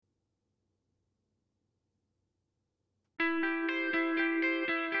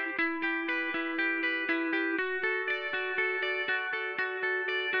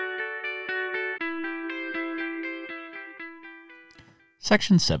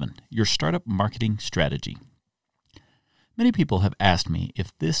Section 7, Your Startup Marketing Strategy. Many people have asked me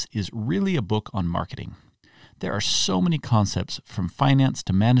if this is really a book on marketing. There are so many concepts from finance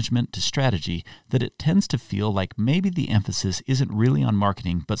to management to strategy that it tends to feel like maybe the emphasis isn't really on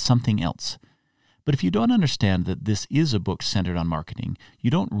marketing but something else. But if you don't understand that this is a book centered on marketing, you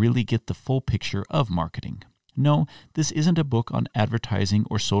don't really get the full picture of marketing. No, this isn't a book on advertising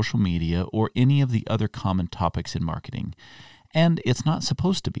or social media or any of the other common topics in marketing. And it's not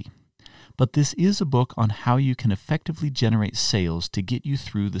supposed to be. But this is a book on how you can effectively generate sales to get you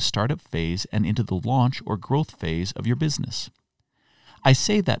through the startup phase and into the launch or growth phase of your business. I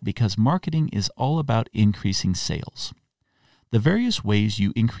say that because marketing is all about increasing sales. The various ways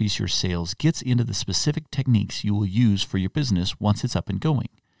you increase your sales gets into the specific techniques you will use for your business once it's up and going.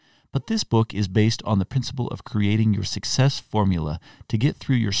 But this book is based on the principle of creating your success formula to get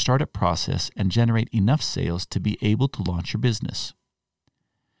through your startup process and generate enough sales to be able to launch your business.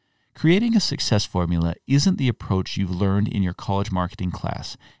 Creating a success formula isn't the approach you've learned in your college marketing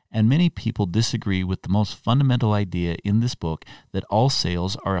class, and many people disagree with the most fundamental idea in this book that all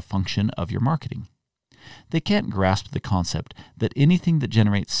sales are a function of your marketing. They can't grasp the concept that anything that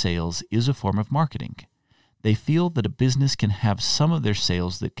generates sales is a form of marketing. They feel that a business can have some of their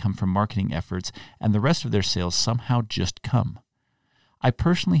sales that come from marketing efforts and the rest of their sales somehow just come. I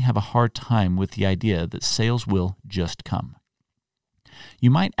personally have a hard time with the idea that sales will just come. You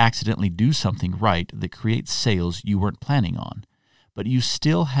might accidentally do something right that creates sales you weren't planning on, but you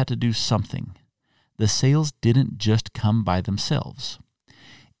still had to do something. The sales didn't just come by themselves.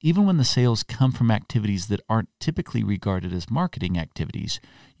 Even when the sales come from activities that aren't typically regarded as marketing activities,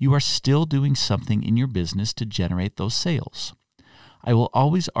 you are still doing something in your business to generate those sales. I will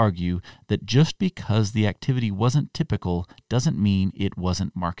always argue that just because the activity wasn't typical doesn't mean it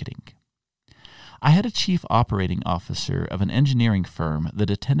wasn't marketing. I had a chief operating officer of an engineering firm that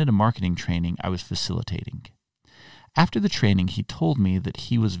attended a marketing training I was facilitating. After the training, he told me that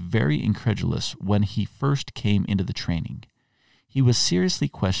he was very incredulous when he first came into the training. He was seriously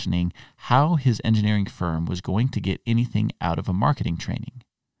questioning how his engineering firm was going to get anything out of a marketing training.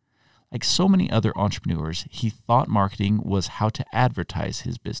 Like so many other entrepreneurs, he thought marketing was how to advertise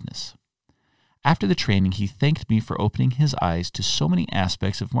his business. After the training, he thanked me for opening his eyes to so many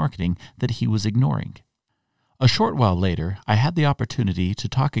aspects of marketing that he was ignoring. A short while later, I had the opportunity to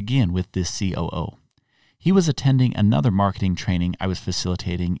talk again with this COO. He was attending another marketing training I was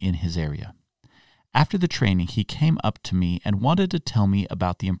facilitating in his area. After the training, he came up to me and wanted to tell me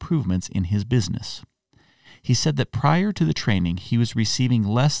about the improvements in his business. He said that prior to the training, he was receiving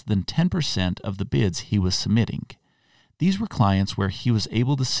less than 10% of the bids he was submitting. These were clients where he was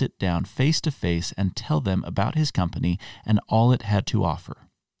able to sit down face-to-face and tell them about his company and all it had to offer.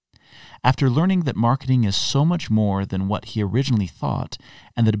 After learning that marketing is so much more than what he originally thought,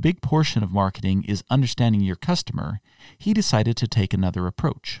 and that a big portion of marketing is understanding your customer, he decided to take another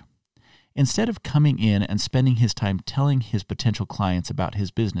approach. Instead of coming in and spending his time telling his potential clients about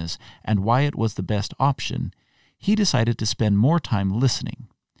his business and why it was the best option, he decided to spend more time listening.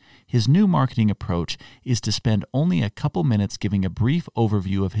 His new marketing approach is to spend only a couple minutes giving a brief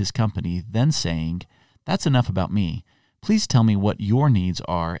overview of his company, then saying, "That's enough about me. Please tell me what your needs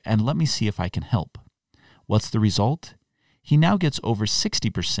are and let me see if I can help." What's the result? He now gets over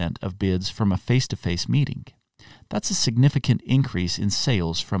 60% of bids from a face-to-face meeting. That's a significant increase in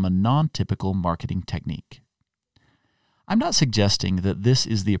sales from a non-typical marketing technique. I'm not suggesting that this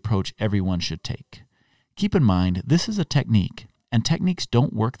is the approach everyone should take. Keep in mind, this is a technique, and techniques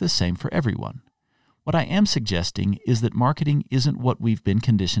don't work the same for everyone. What I am suggesting is that marketing isn't what we've been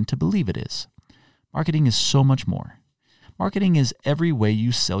conditioned to believe it is. Marketing is so much more. Marketing is every way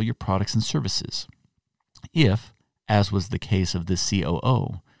you sell your products and services. If, as was the case of this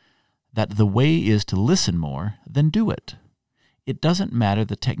COO, that the way is to listen more, then do it. It doesn't matter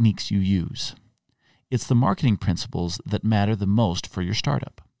the techniques you use. It's the marketing principles that matter the most for your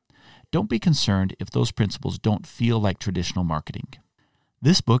startup. Don't be concerned if those principles don't feel like traditional marketing.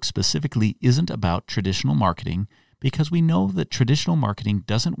 This book specifically isn't about traditional marketing because we know that traditional marketing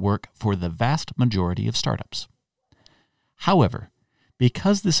doesn't work for the vast majority of startups. However,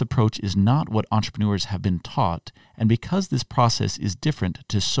 because this approach is not what entrepreneurs have been taught, and because this process is different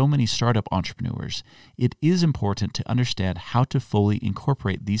to so many startup entrepreneurs, it is important to understand how to fully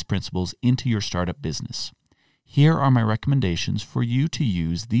incorporate these principles into your startup business. Here are my recommendations for you to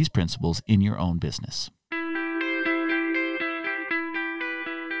use these principles in your own business.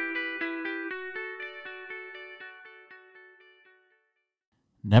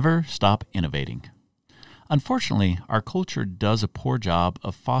 Never stop innovating. Unfortunately, our culture does a poor job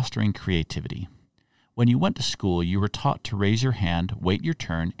of fostering creativity. When you went to school, you were taught to raise your hand, wait your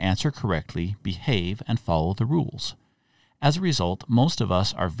turn, answer correctly, behave, and follow the rules. As a result, most of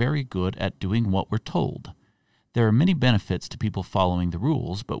us are very good at doing what we're told. There are many benefits to people following the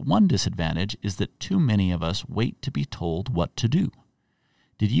rules, but one disadvantage is that too many of us wait to be told what to do.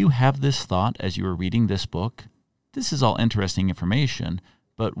 Did you have this thought as you were reading this book? This is all interesting information,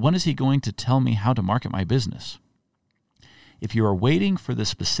 but when is he going to tell me how to market my business? If you are waiting for the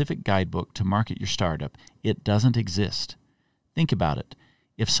specific guidebook to market your startup, it doesn't exist. Think about it.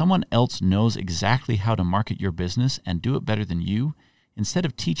 If someone else knows exactly how to market your business and do it better than you, instead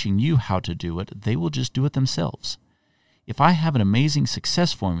of teaching you how to do it, they will just do it themselves. If I have an amazing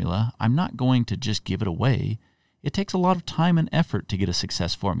success formula, I'm not going to just give it away. It takes a lot of time and effort to get a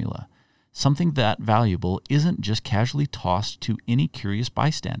success formula. Something that valuable isn't just casually tossed to any curious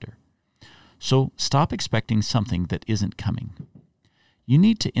bystander. So stop expecting something that isn't coming. You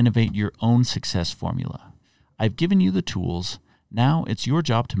need to innovate your own success formula. I've given you the tools. Now it's your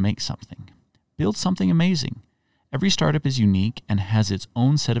job to make something. Build something amazing. Every startup is unique and has its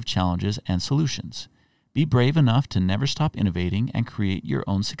own set of challenges and solutions. Be brave enough to never stop innovating and create your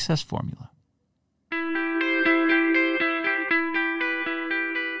own success formula.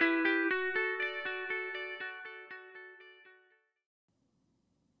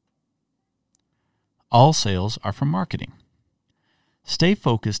 All sales are from marketing. Stay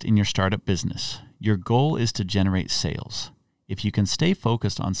focused in your startup business. Your goal is to generate sales. If you can stay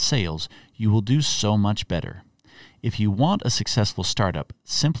focused on sales, you will do so much better. If you want a successful startup,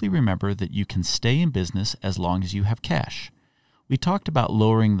 simply remember that you can stay in business as long as you have cash. We talked about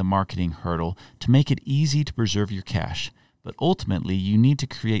lowering the marketing hurdle to make it easy to preserve your cash, but ultimately you need to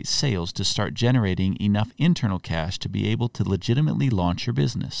create sales to start generating enough internal cash to be able to legitimately launch your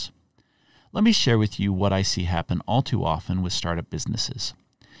business. Let me share with you what I see happen all too often with startup businesses.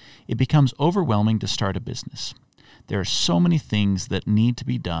 It becomes overwhelming to start a business. There are so many things that need to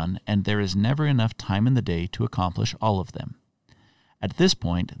be done, and there is never enough time in the day to accomplish all of them. At this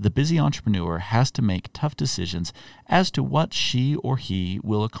point, the busy entrepreneur has to make tough decisions as to what she or he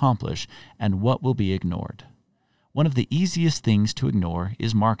will accomplish and what will be ignored. One of the easiest things to ignore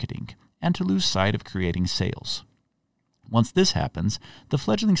is marketing, and to lose sight of creating sales. Once this happens, the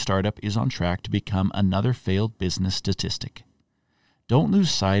fledgling startup is on track to become another failed business statistic. Don't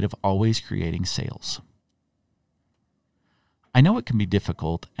lose sight of always creating sales. I know it can be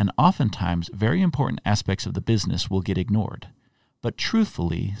difficult, and oftentimes very important aspects of the business will get ignored. But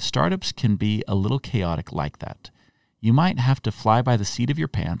truthfully, startups can be a little chaotic like that. You might have to fly by the seat of your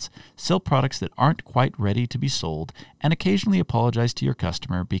pants, sell products that aren't quite ready to be sold, and occasionally apologize to your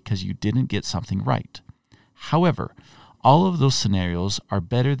customer because you didn't get something right. However, all of those scenarios are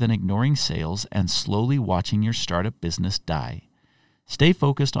better than ignoring sales and slowly watching your startup business die. Stay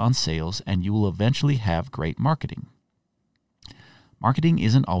focused on sales and you will eventually have great marketing. Marketing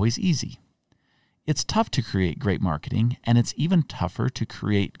isn't always easy. It's tough to create great marketing, and it's even tougher to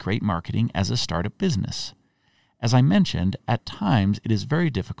create great marketing as a startup business. As I mentioned, at times it is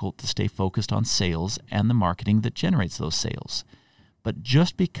very difficult to stay focused on sales and the marketing that generates those sales. But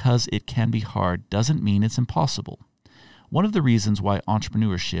just because it can be hard doesn't mean it's impossible. One of the reasons why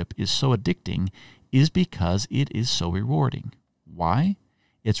entrepreneurship is so addicting is because it is so rewarding. Why?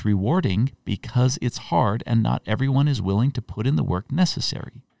 It's rewarding because it's hard and not everyone is willing to put in the work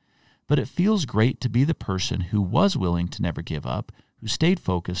necessary. But it feels great to be the person who was willing to never give up, who stayed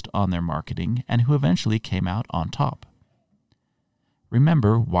focused on their marketing, and who eventually came out on top.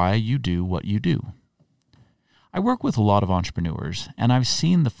 Remember why you do what you do. I work with a lot of entrepreneurs, and I've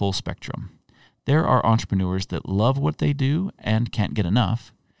seen the full spectrum. There are entrepreneurs that love what they do and can't get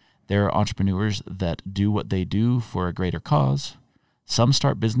enough. There are entrepreneurs that do what they do for a greater cause. Some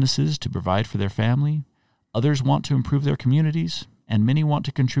start businesses to provide for their family. Others want to improve their communities, and many want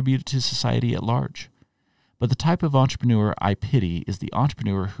to contribute to society at large. But the type of entrepreneur I pity is the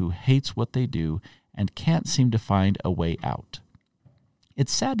entrepreneur who hates what they do and can't seem to find a way out.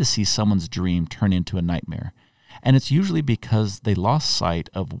 It's sad to see someone's dream turn into a nightmare, and it's usually because they lost sight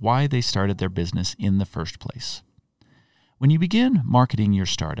of why they started their business in the first place. When you begin marketing your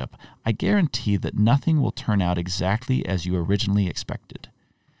startup, I guarantee that nothing will turn out exactly as you originally expected.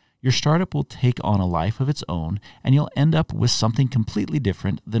 Your startup will take on a life of its own, and you'll end up with something completely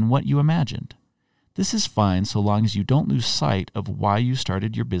different than what you imagined. This is fine so long as you don't lose sight of why you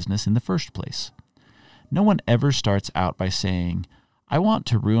started your business in the first place. No one ever starts out by saying, I want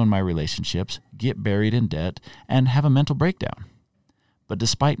to ruin my relationships, get buried in debt, and have a mental breakdown. But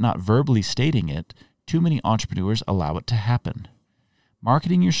despite not verbally stating it, too many entrepreneurs allow it to happen.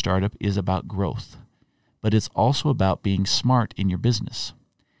 Marketing your startup is about growth, but it's also about being smart in your business.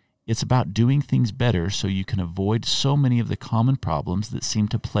 It's about doing things better so you can avoid so many of the common problems that seem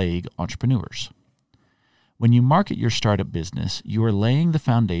to plague entrepreneurs. When you market your startup business, you are laying the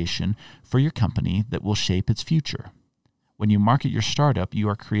foundation for your company that will shape its future. When you market your startup, you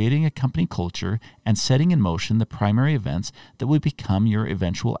are creating a company culture and setting in motion the primary events that will become your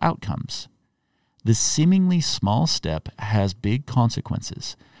eventual outcomes. This seemingly small step has big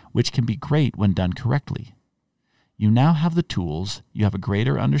consequences, which can be great when done correctly. You now have the tools, you have a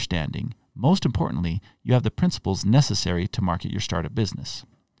greater understanding. Most importantly, you have the principles necessary to market your startup business.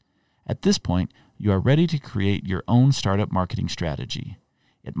 At this point, you are ready to create your own startup marketing strategy.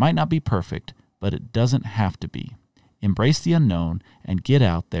 It might not be perfect, but it doesn't have to be. Embrace the unknown and get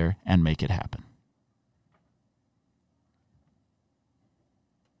out there and make it happen.